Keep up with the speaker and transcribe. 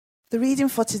The reading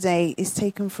for today is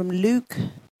taken from Luke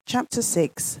chapter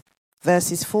 6,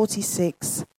 verses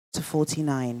 46 to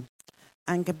 49,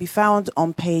 and can be found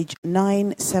on page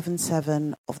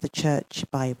 977 of the Church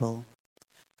Bible.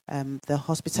 The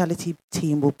hospitality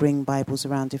team will bring Bibles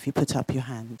around if you put up your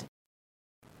hand.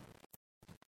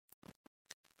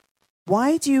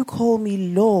 Why do you call me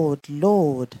Lord,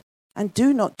 Lord, and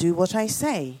do not do what I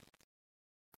say?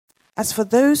 As for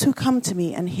those who come to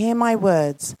me and hear my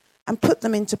words and put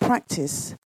them into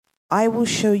practice, I will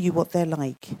show you what they're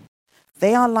like.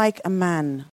 They are like a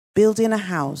man building a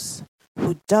house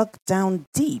who dug down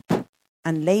deep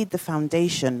and laid the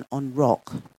foundation on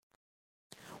rock.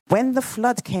 When the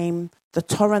flood came, the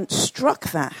torrent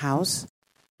struck that house,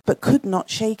 but could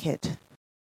not shake it,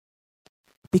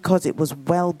 because it was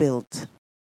well built.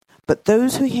 But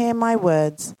those who hear my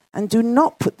words and do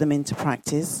not put them into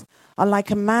practice are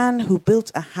like a man who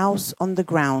built a house on the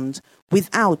ground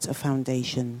without a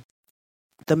foundation.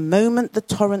 The moment the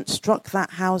torrent struck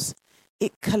that house,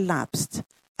 it collapsed,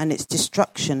 and its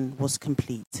destruction was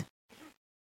complete.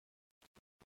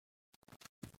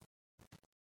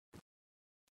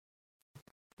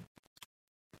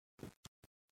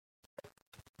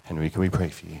 Henry, can we pray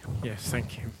for you? Yes,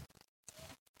 thank you.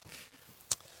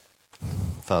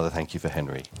 Father, thank you for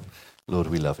Henry. Lord,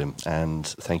 we love him, and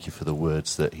thank you for the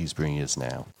words that he's bringing us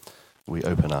now. We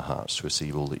open our hearts to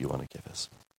receive all that you want to give us.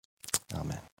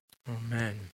 Amen.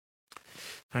 Amen.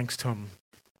 Thanks, Tom.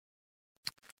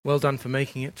 Well done for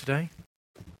making it today.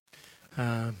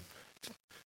 A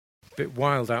bit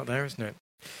wild out there, isn't it?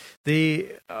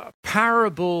 The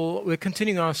parable, we're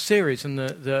continuing our series on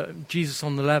the Jesus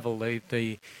on the Level,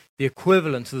 the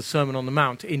equivalent to the Sermon on the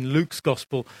Mount in Luke's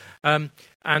Gospel, and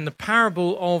the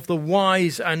parable of the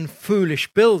wise and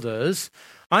foolish builders,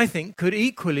 I think, could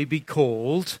equally be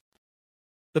called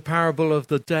the parable of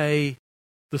the day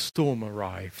the storm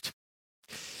arrived.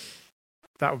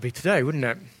 That would be today, wouldn't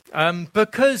it?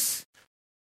 Because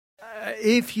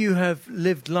if you have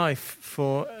lived life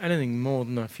for anything more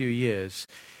than a few years,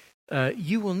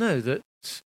 you will know that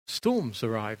storms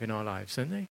arrive in our lives,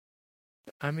 don't they?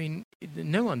 I mean,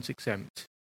 no one's exempt.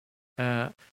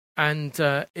 And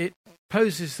it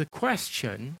poses the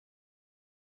question,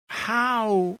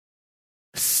 how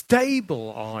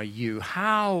stable are you?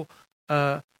 How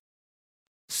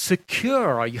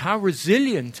secure are you? How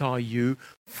resilient are you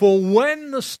for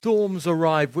when the storms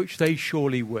arrive, which they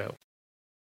surely will?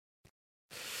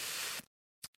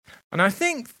 And I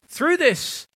think through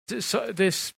this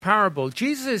parable,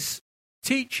 Jesus is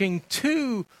teaching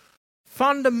two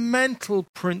fundamental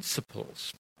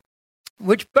principles,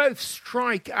 which both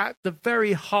strike at the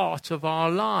very heart of our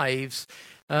lives,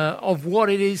 of what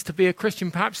it is to be a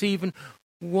Christian, perhaps even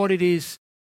what it is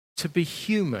to be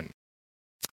human.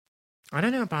 I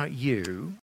don't know about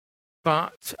you,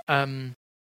 but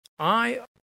I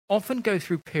often go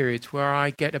through periods where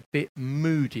I get a bit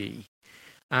moody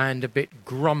and a bit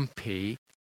grumpy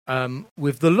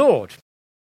with the Lord.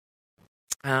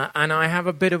 And I have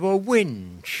a bit of a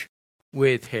whinge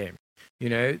with him,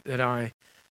 that I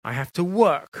have to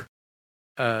work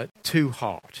too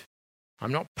hard.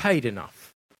 I'm not paid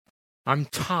enough. I'm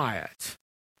tired.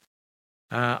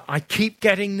 I keep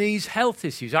getting these health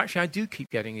issues. Actually, I do keep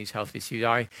getting these health issues.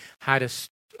 I had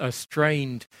a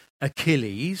strained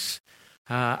Achilles,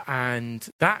 and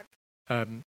that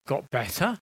got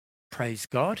better, praise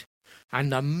God.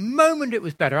 And the moment it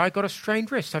was better, I got a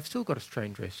strained wrist. I've still got a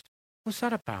strained wrist. What's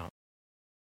that about?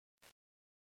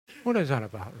 What is that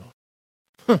about,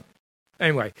 Lord?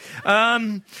 Anyway,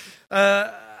 I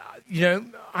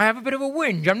have a bit of a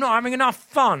whinge. I'm not having enough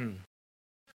fun.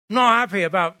 I'm not happy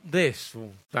about this or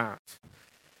that.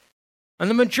 And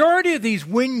the majority of these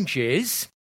whinges,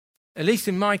 at least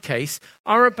in my case,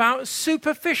 are about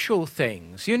superficial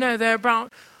things. They're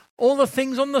about all the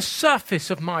things on the surface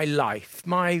of my life,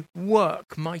 my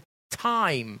work, my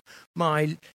time,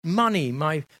 my money,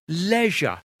 my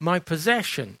leisure, my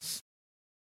possessions.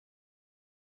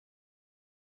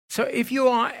 So if you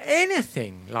are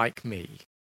anything like me,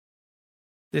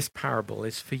 this parable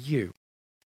is for you.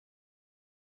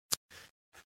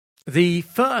 The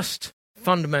first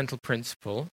fundamental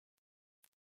principle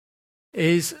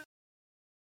is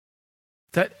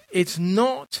that it's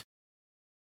not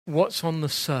what's on the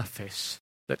surface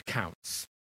that counts.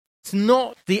 It's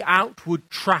not the outward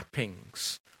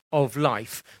trappings of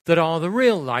life that are the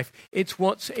real life. It's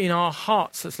what's in our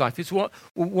hearts that's life. It's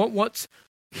what's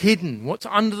hidden, what's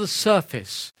under the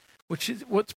surface, which is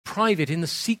what's private in the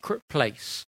secret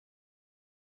place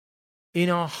in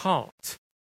our heart.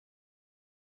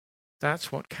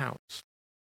 That's what counts.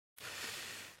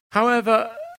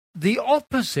 However, the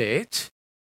opposite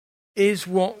is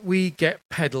what we get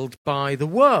peddled by the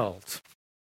world.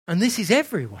 And this is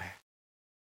everywhere.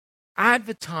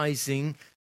 Advertising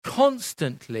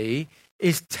constantly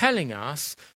is telling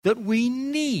us that we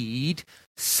need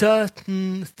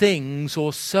certain things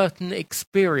or certain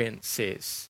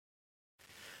experiences.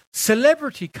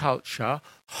 Celebrity culture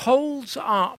holds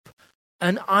up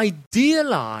an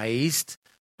idealized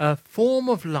form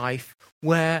of life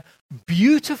where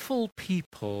beautiful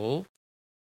people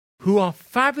who are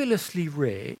fabulously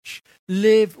rich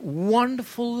live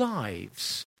wonderful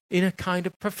lives in a kind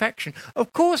of perfection.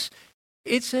 Of course,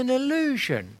 it's an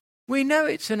illusion. We know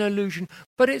it's an illusion,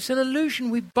 but it's an illusion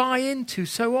we buy into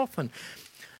so often.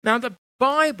 Now, the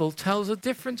Bible tells a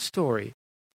different story.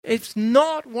 It's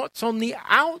not what's on the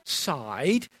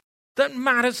outside that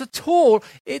matters at all.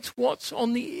 It's what's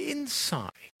on the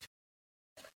inside.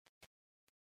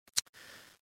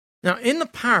 Now, in the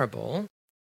parable,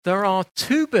 there are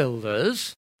two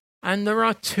builders and there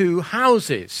are two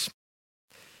houses.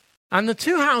 And the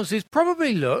two houses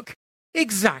probably look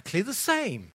exactly the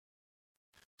same.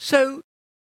 So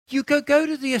you go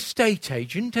to the estate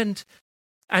agent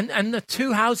and the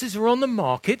two houses are on the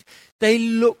market. They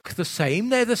look the same.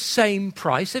 They're the same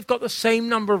price. They've got the same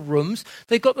number of rooms.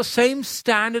 They've got the same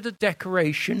standard of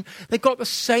decoration. They've got the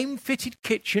same fitted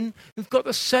kitchen. They've got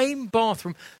the same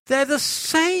bathroom. They're the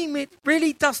same. It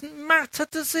really doesn't matter,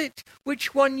 does it,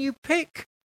 which one you pick?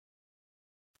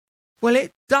 Well,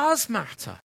 it does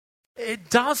matter. It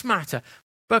does matter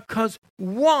because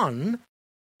one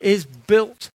is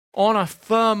built on a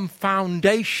firm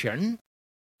foundation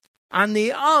and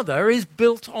the other is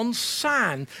built on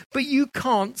sand. But you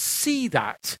can't see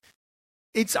that.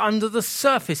 It's under the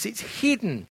surface. It's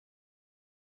hidden.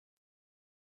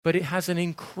 But it has an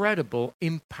incredible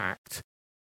impact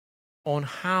on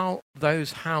how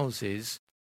those houses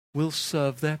will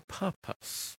serve their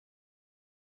purpose.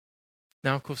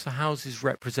 Now, of course, the houses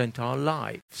represent our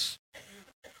lives.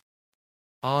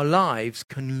 Our lives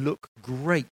can look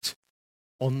great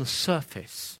on the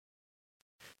surface.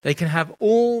 They can have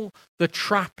all the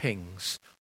trappings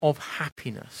of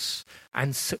happiness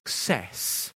and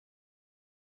success.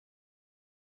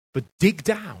 But dig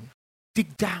down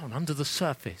under the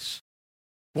surface.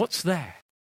 What's there?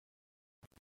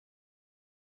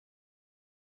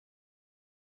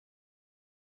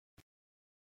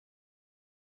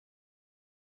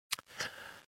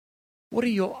 What are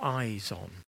your eyes on?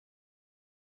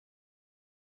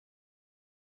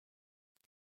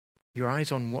 Your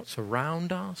eyes on what's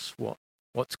around us,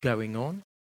 what's going on.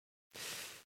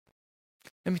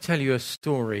 Let me tell you a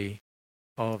story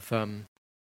of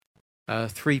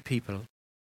three people.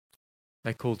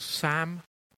 They're called Sam,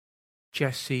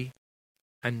 Jesse,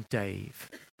 and Dave.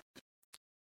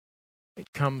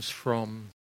 It comes from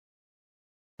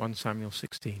 1 Samuel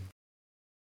 16.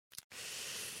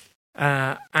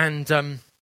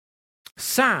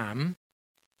 Sam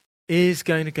is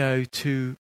going to go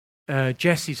to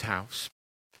Jesse's house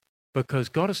because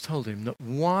God has told him that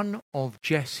one of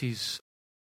Jesse's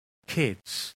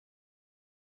kids,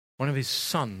 one of his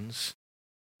sons,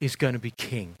 is going to be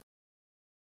king.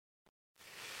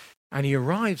 And he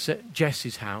arrives at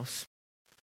Jesse's house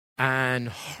and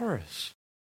horrors.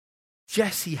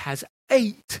 Jesse has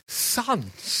 8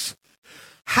 sons.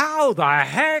 How the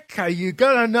heck are you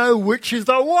going to know which is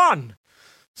the one?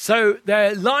 So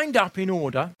they're lined up in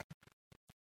order.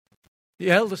 The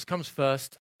eldest comes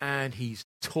first, and he's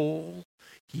tall,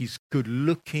 he's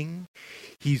good-looking,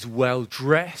 he's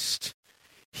well-dressed,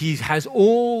 he has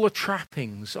all the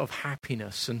trappings of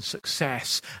happiness and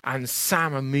success, and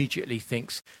Sam immediately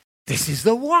thinks, this is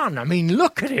the one. I mean,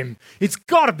 look at him. It's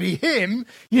got to be him.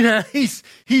 You know, he's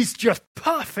just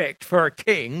perfect for a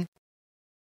king.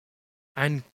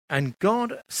 And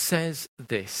God says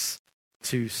this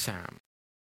to Sam.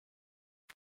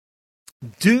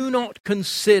 Do not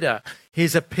consider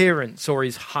his appearance or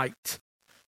his height.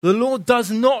 The Lord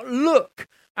does not look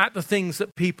at the things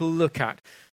that people look at.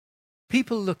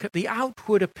 People look at the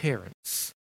outward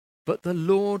appearance, but the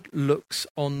Lord looks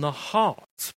on the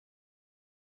heart.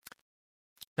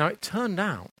 Now, it turned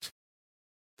out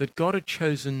that God had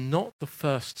chosen not the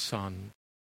first son,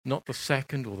 not the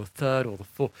second or the third or the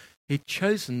fourth. He'd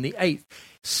chosen the 8th.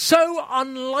 So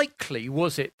unlikely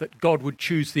was it that God would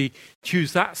choose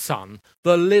that son,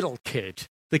 the little kid,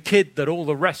 the kid that all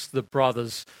the rest of the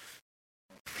brothers,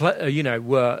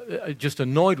 were just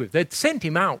annoyed with. They'd sent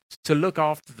him out to look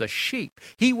after the sheep.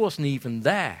 He wasn't even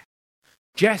there.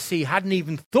 Jesse hadn't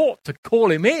even thought to call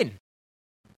him in.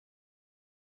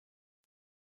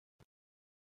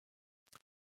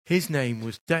 His name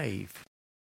was Dave.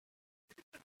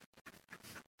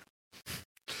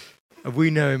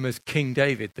 We know him as King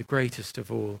David, the greatest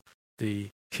of all the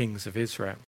kings of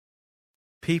Israel.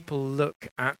 People look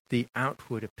at the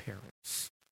outward appearance,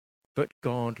 but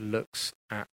God looks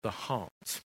at the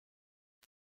heart.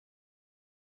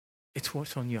 It's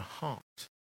what's on your heart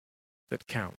that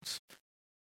counts.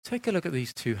 Take a look at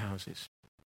these two houses.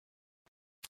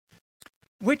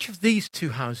 Which of these two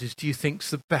houses do you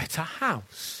think's the better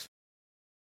house?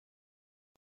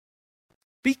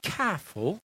 Be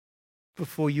careful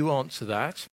before you answer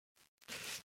that.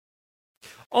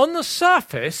 On the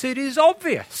surface, it is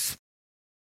obvious.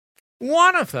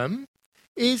 One of them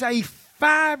is a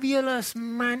fabulous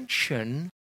mansion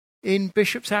in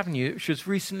Bishop's Avenue, which was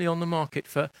recently on the market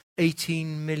for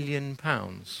 £18 million.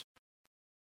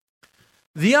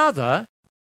 The other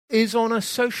is on a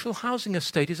social housing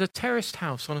estate, is a terraced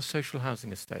house on a social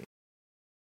housing estate.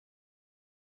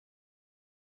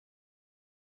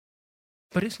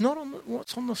 But it's not on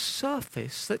what's on the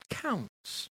surface that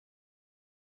counts.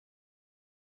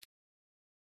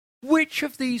 Which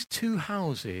of these two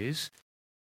houses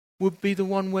would be the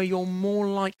one where you're more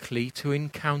likely to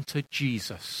encounter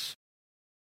Jesus?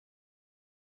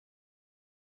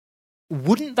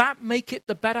 Wouldn't that make it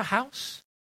the better house?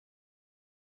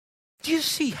 Do you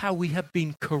see how we have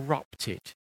been corrupted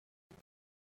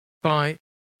by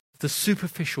the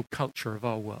superficial culture of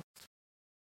our world?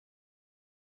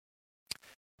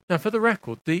 Now, for the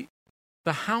record, the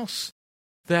house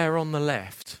there on the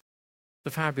left,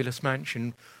 the fabulous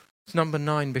mansion, is number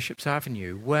 9 Bishop's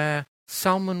Avenue, where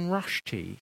Salman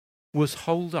Rushdie was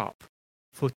holed up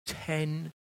for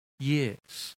 10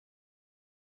 years.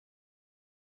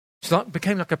 So that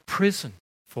became like a prison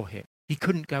for him. He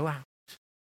couldn't go out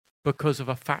because of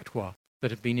a fatwa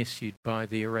that had been issued by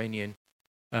the Iranian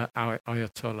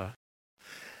Ayatollah.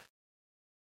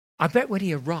 I bet when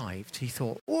he arrived, he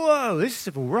thought, whoa, this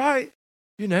is all right.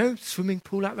 You know, swimming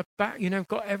pool out the back, you know,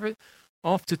 got everything.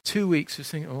 After 2 weeks, he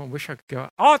was thinking, oh, I wish I could go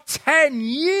out. Oh, 10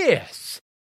 years!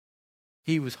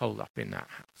 He was holed up in that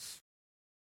house.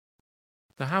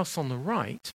 The house on the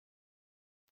right,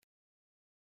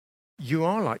 you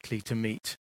are likely to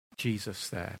meet Jesus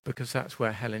there, because that's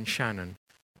where Helen Shannon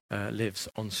lives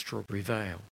on Strawberry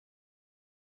Vale.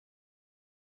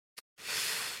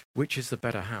 Which is the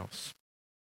better house?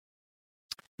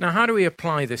 Now, how do we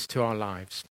apply this to our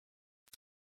lives?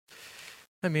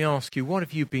 Let me ask you, what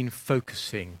have you been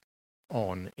focusing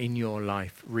on in your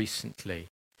life recently?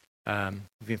 You've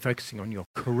been focusing on your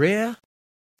career,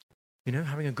 you know,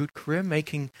 having a good career,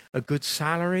 making a good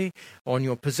salary, on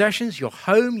your possessions, your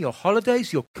home, your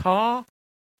holidays, your car,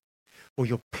 or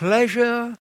your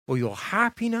pleasure, or your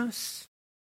happiness.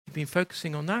 You've been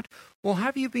focusing on that? Or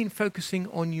have you been focusing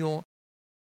on your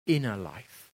inner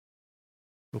life,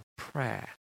 your prayer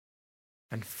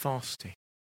and fasting,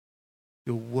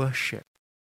 your worship,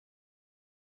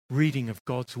 reading of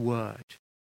God's word,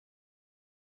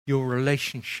 your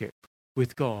relationship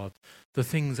with God, the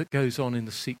things that goes on in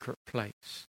the secret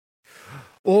place,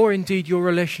 or indeed your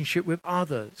relationship with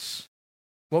others,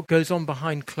 what goes on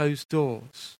behind closed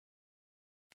doors,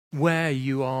 where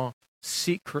you are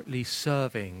secretly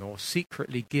serving or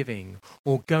secretly giving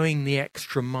or going the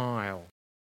extra mile.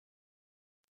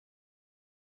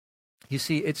 You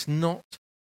see, it's not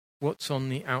what's on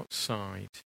the outside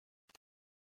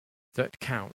that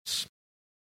counts.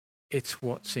 It's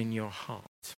what's in your heart.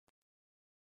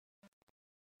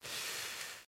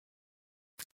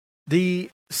 The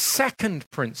second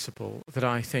principle that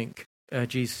I think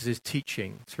Jesus is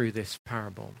teaching through this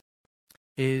parable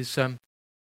is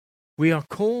we are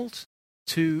called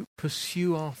to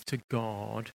pursue after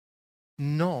God,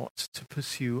 not to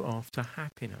pursue after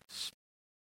happiness.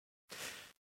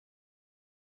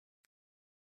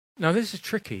 Now, this is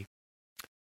tricky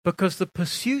because the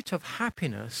pursuit of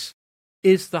happiness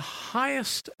is the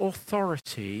highest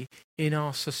authority in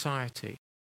our society.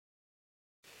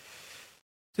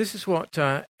 This is what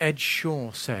Ed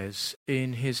Shaw says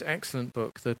in his excellent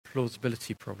book, The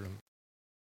Plausibility Problem.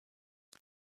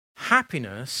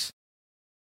 Happiness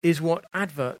is what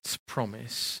adverts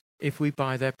promise if we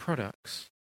buy their products.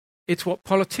 It's what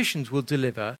politicians will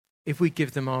deliver if we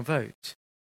give them our vote.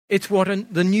 It's what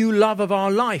the new love of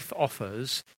our life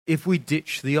offers if we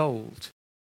ditch the old.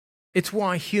 It's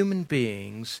why human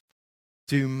beings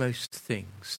do most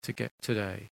things to get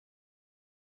today.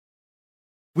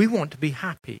 We want to be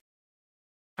happy,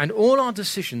 and all our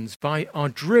decisions are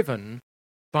driven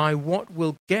by what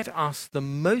will get us the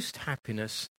most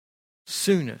happiness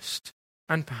soonest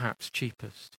and perhaps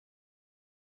cheapest.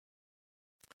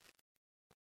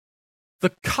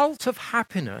 The cult of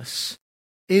happiness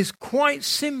is quite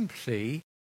simply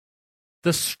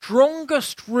the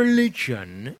strongest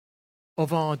religion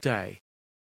of our day.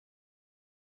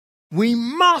 We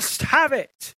must have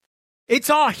it. It's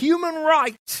our human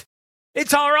right.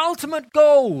 It's our ultimate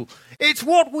goal. It's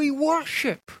what we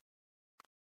worship.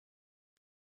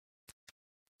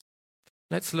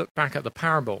 Let's look back at the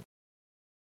parable.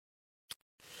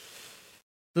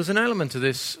 There's an element of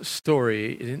this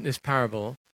story, in this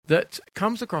parable, that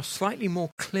comes across slightly more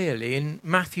clearly in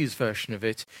Matthew's version of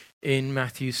it, in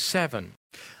Matthew 7.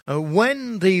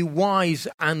 When the wise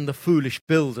and the foolish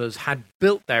builders had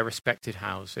built their respective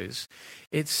houses,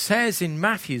 it says in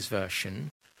Matthew's version,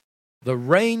 the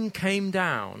rain came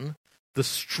down, the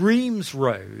streams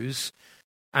rose,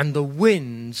 and the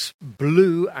winds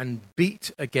blew and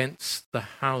beat against the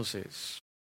houses.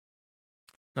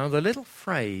 Now the little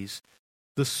phrase,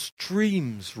 the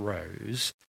streams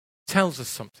rose, tells us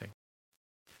something.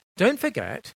 Don't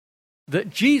forget that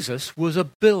Jesus was a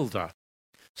builder.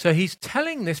 So he's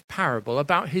telling this parable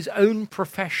about his own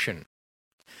profession.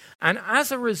 And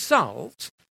as a result,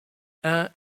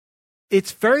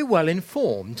 it's very well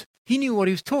informed. He knew what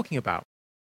he was talking about.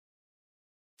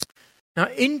 Now,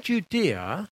 in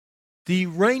Judea, the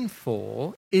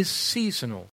rainfall is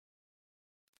seasonal.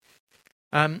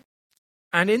 And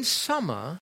in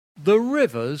summer, the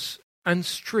rivers and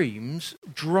streams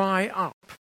dry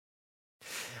up.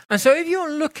 And so if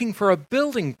you're looking for a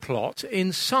building plot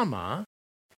in summer,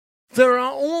 there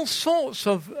are all sorts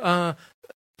of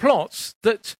plots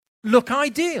that look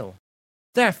ideal.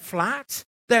 They're flat,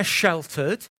 they're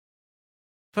sheltered,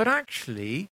 but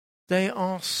actually they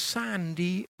are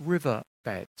sandy river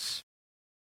beds.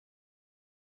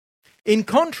 In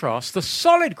contrast, the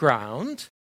solid ground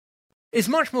is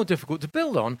much more difficult to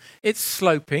build on. It's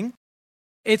sloping,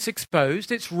 it's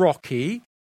exposed, it's rocky,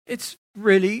 it's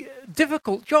really a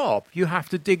difficult job. You have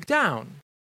to dig down.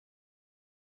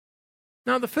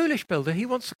 Now, the foolish builder, he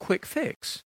wants a quick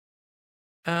fix.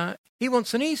 He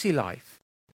wants an easy life.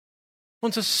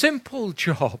 Wants a simple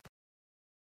job.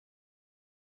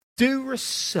 Do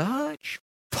research?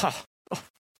 Pah. Oh.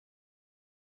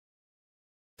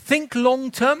 Think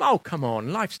long term? Oh, come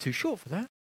on, life's too short for that.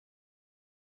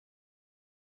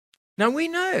 Now, we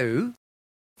know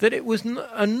that it was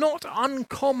a not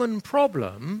uncommon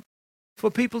problem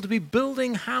for people to be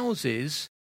building houses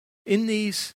in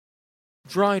these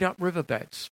dried up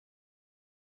riverbeds.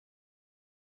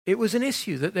 It was an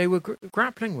issue that they were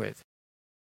grappling with.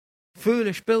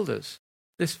 Foolish builders.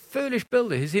 This foolish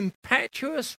builder, his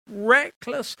impetuous,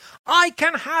 reckless, I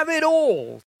can have it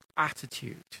all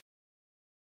attitude.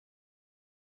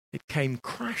 It came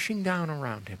crashing down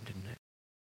around him, didn't it?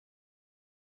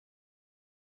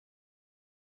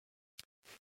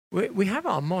 We have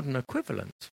our modern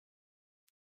equivalent.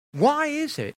 Why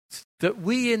is it that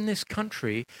we in this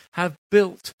country have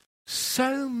built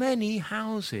so many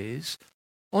houses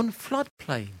on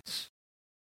floodplains?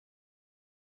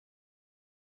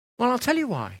 Well, I'll tell you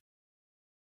why.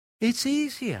 It's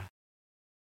easier.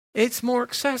 It's more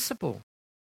accessible.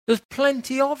 There's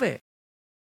plenty of it.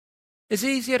 It's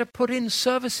easier to put in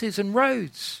services and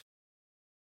roads.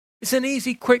 It's an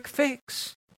easy, quick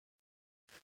fix.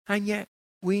 And yet,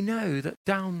 we know that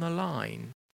down the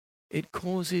line, it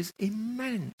causes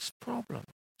immense problems.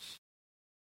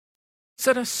 It's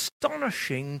an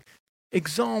astonishing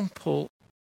example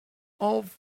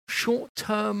of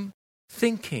short-term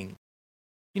thinking.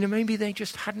 You know, maybe they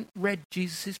just hadn't read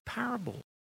Jesus' parable.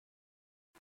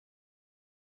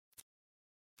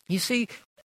 You see,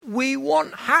 we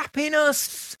want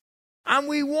happiness and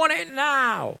we want it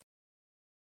now.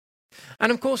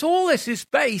 And of course, all this is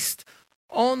based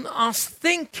on us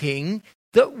thinking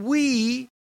that we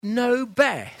know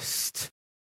best.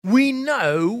 We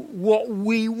know what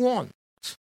we want.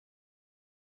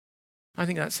 I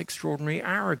think that's extraordinary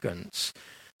arrogance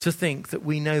to think that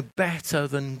we know better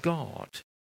than God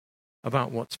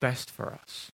about what's best for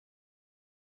us.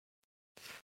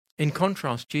 In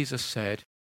contrast, Jesus said,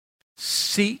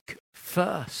 seek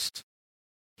first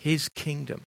his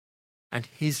kingdom and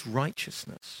his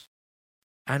righteousness,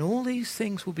 and all these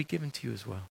things will be given to you as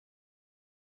well.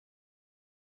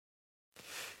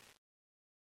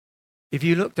 If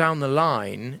you look down the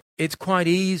line, it's quite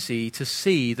easy to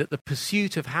see that the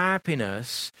pursuit of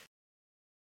happiness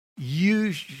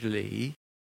usually,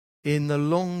 in the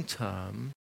long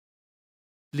term,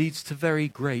 leads to very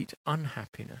great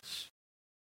unhappiness.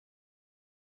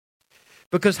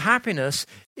 Because happiness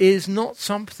is not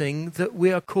something that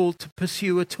we are called to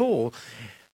pursue at all.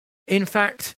 In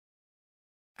fact,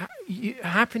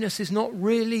 happiness is not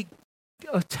really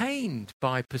attained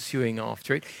by pursuing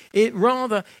after it. It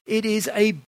is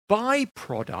a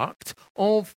byproduct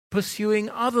of pursuing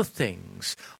other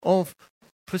things, of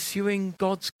pursuing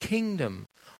God's kingdom,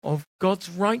 of God's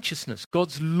righteousness,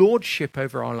 God's lordship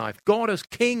over our life, God as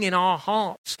king in our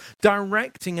hearts,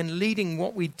 directing and leading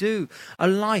what we do, a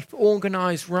life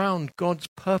organized round God's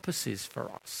purposes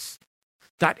for us,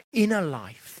 that inner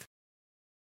life,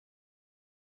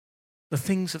 the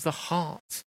things of the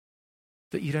heart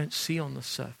that you don't see on the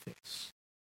surface.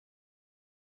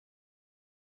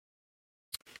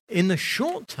 In the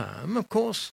short term, of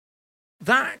course,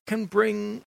 that can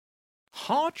bring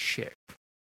hardship.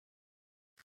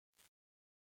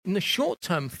 In the short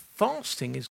term,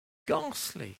 fasting is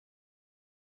ghastly.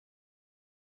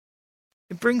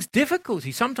 It brings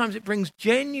difficulty. Sometimes it brings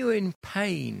genuine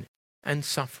pain and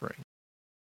suffering.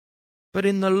 But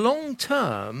in the long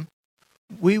term,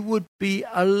 we would be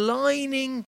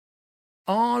aligning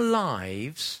our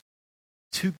lives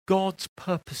to God's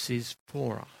purposes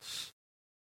for us.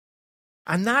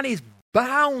 And that is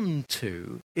bound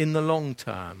to, in the long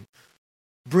term,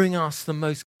 bring us the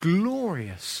most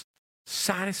glorious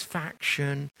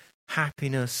satisfaction,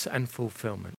 happiness, and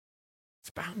fulfillment. It's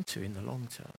bound to in the long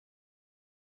term.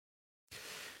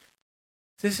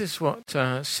 This is what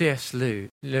C.S.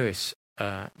 Lewis,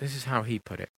 this is how he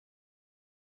put it.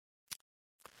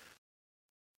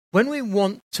 When we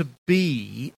want to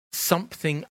be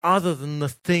something other than the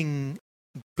thing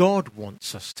God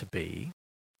wants us to be,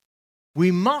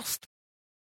 we must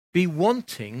be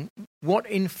wanting what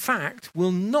in fact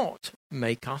will not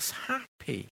make us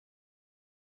happy.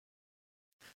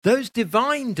 Those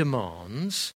divine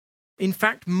demands, in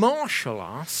fact, marshal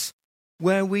us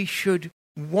where we should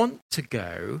want to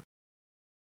go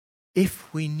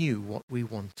if we knew what we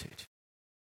wanted.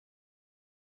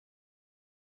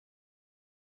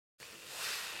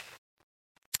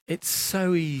 It's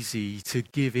so easy to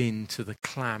give in to the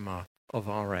clamour of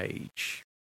our age,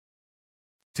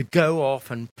 to go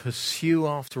off and pursue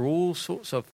after all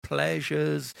sorts of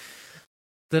pleasures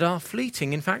that are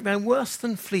fleeting. In fact, they're worse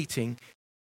than fleeting.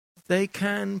 They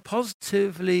can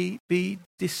positively be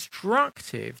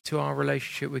destructive to our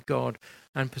relationship with God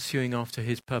and pursuing after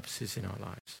his purposes in our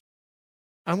lives.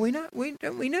 And we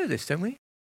know this, don't we?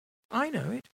 I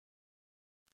know it.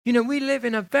 You know, we live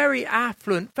in a very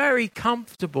affluent, very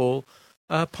comfortable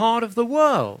part of the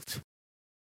world.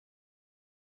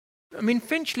 I mean,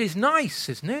 Finchley's nice,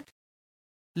 isn't it?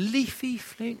 Leafy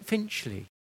Finchley.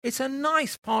 It's a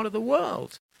nice part of the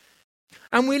world.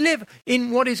 And we live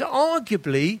in what is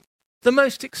arguably the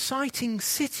most exciting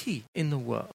city in the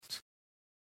world.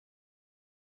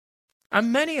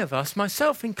 And many of us,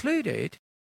 myself included,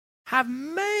 have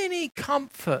many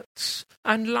comforts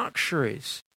and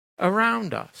luxuries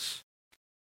around us.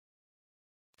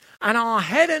 And our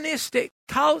hedonistic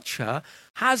culture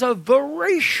has a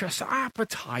voracious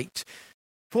appetite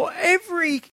for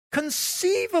every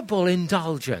conceivable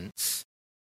indulgence.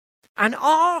 And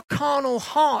our carnal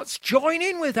hearts join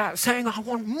in with that, saying, I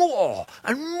want more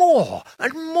and more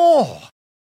and more.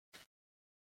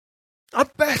 A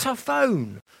better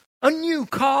phone, a new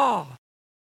car,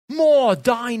 more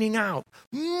dining out,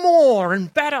 more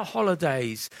and better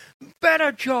holidays,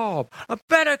 better job, a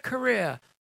better career.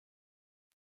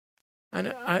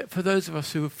 And for those of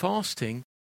us who are fasting,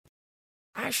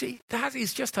 actually that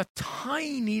is just a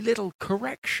tiny little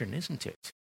correction, isn't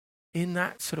it? In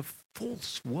that sort of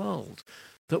false world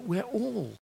that we're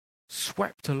all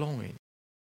swept along in.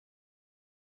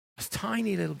 A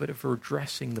tiny little bit of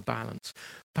redressing the balance.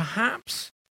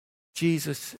 Perhaps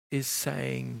Jesus is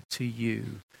saying to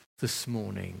you this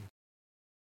morning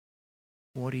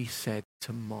what he said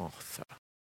to Martha.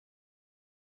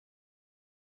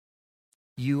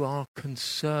 You are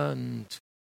concerned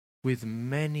with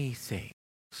many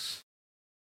things,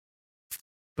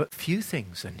 but few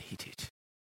things are needed.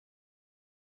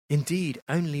 Indeed,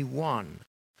 only one.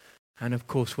 And of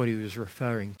course, what he was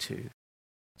referring to,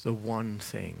 the one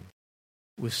thing,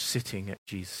 was sitting at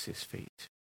Jesus' feet.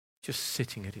 Just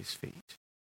sitting at his feet.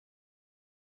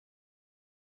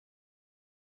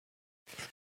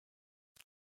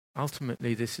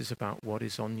 Ultimately, this is about what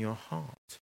is on your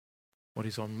heart. What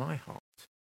is on my heart?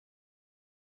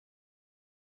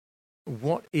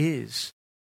 What is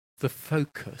the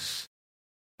focus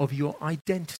of your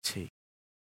identity?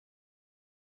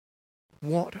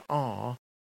 What are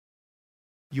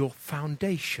your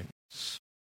foundations?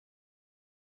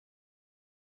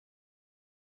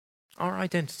 Our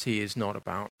identity is not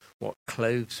about what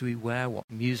clothes we wear, what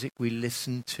music we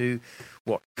listen to,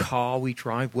 what car we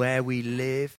drive, where we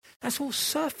live. That's all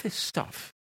surface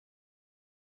stuff.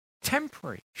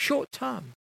 Temporary, short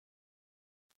term.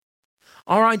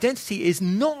 Our identity is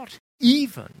not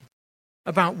even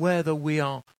about whether we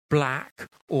are black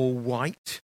or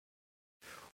white,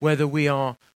 whether we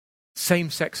are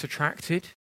same-sex attracted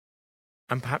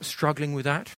and perhaps struggling with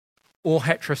that, or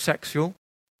heterosexual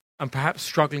and perhaps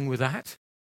struggling with that,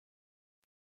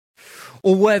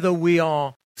 or whether we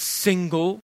are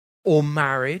single or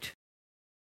married.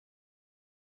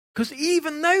 Because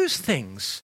even those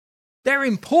things, they're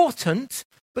important,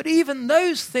 but even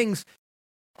those things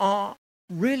are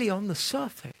really on the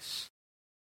surface.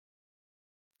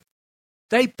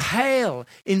 They pale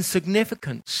in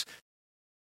significance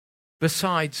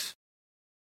besides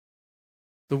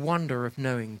the wonder of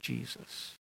knowing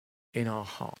Jesus in our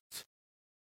heart.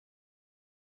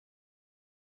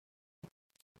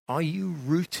 Are you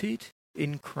rooted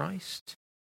in Christ?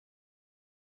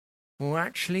 Or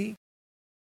actually,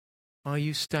 are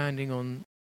you standing on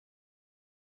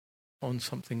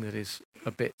something that is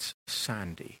a bit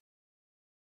sandy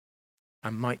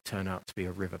and might turn out to be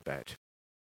a riverbed?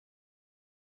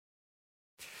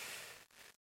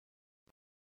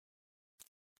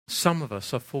 Some of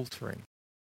us are faltering.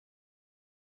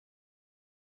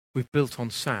 We've built on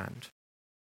sand,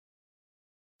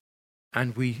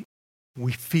 and we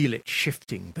feel it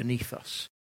shifting beneath us.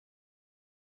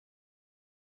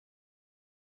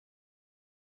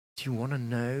 Do you want to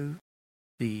know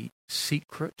the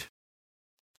secret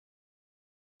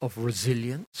of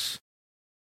resilience?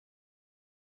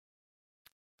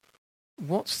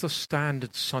 What's the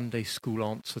standard Sunday school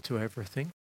answer to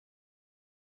everything?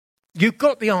 You've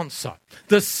got the answer.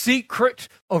 The secret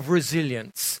of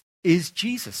resilience is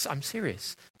Jesus. I'm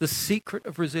serious. The secret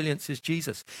of resilience is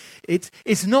Jesus.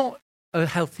 It's not a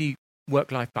healthy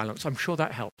work-life balance. I'm sure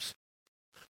that helps.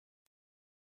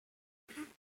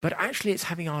 But actually it's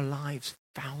having our lives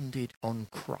founded on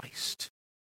Christ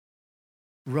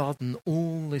rather than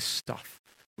all this stuff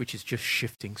which is just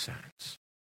shifting sands.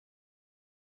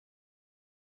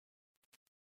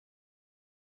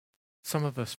 Some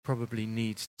of us probably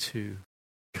need to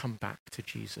come back to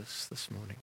Jesus this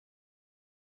morning.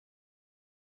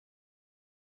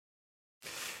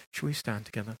 Shall we stand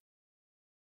together?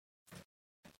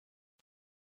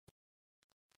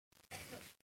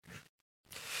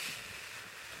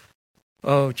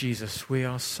 Oh, Jesus, we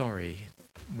are sorry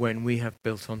when we have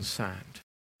built on sand,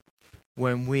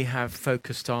 when we have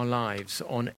focused our lives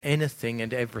on anything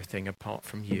and everything apart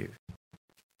from you.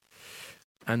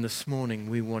 And this morning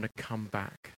we want to come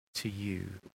back to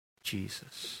you,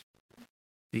 Jesus,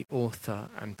 the author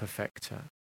and perfecter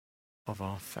of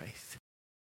our faith.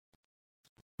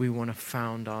 We want to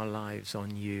found our lives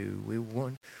on you. We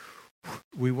want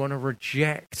to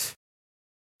reject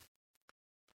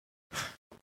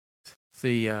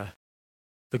the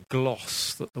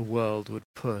gloss that the world would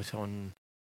put on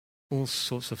all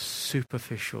sorts of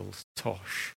superficial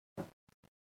tosh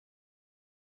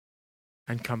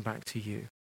and come back to you.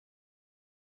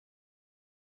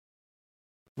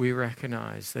 We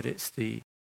recognize that it's the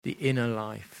inner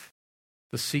life,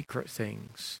 the secret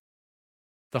things,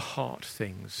 the heart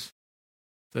things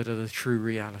that are the true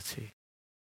reality.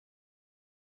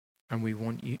 And we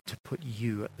want you to put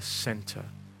you at the center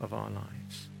of our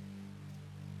lives.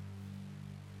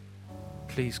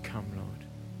 Please come, Lord.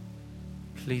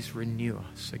 Please renew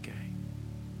us again.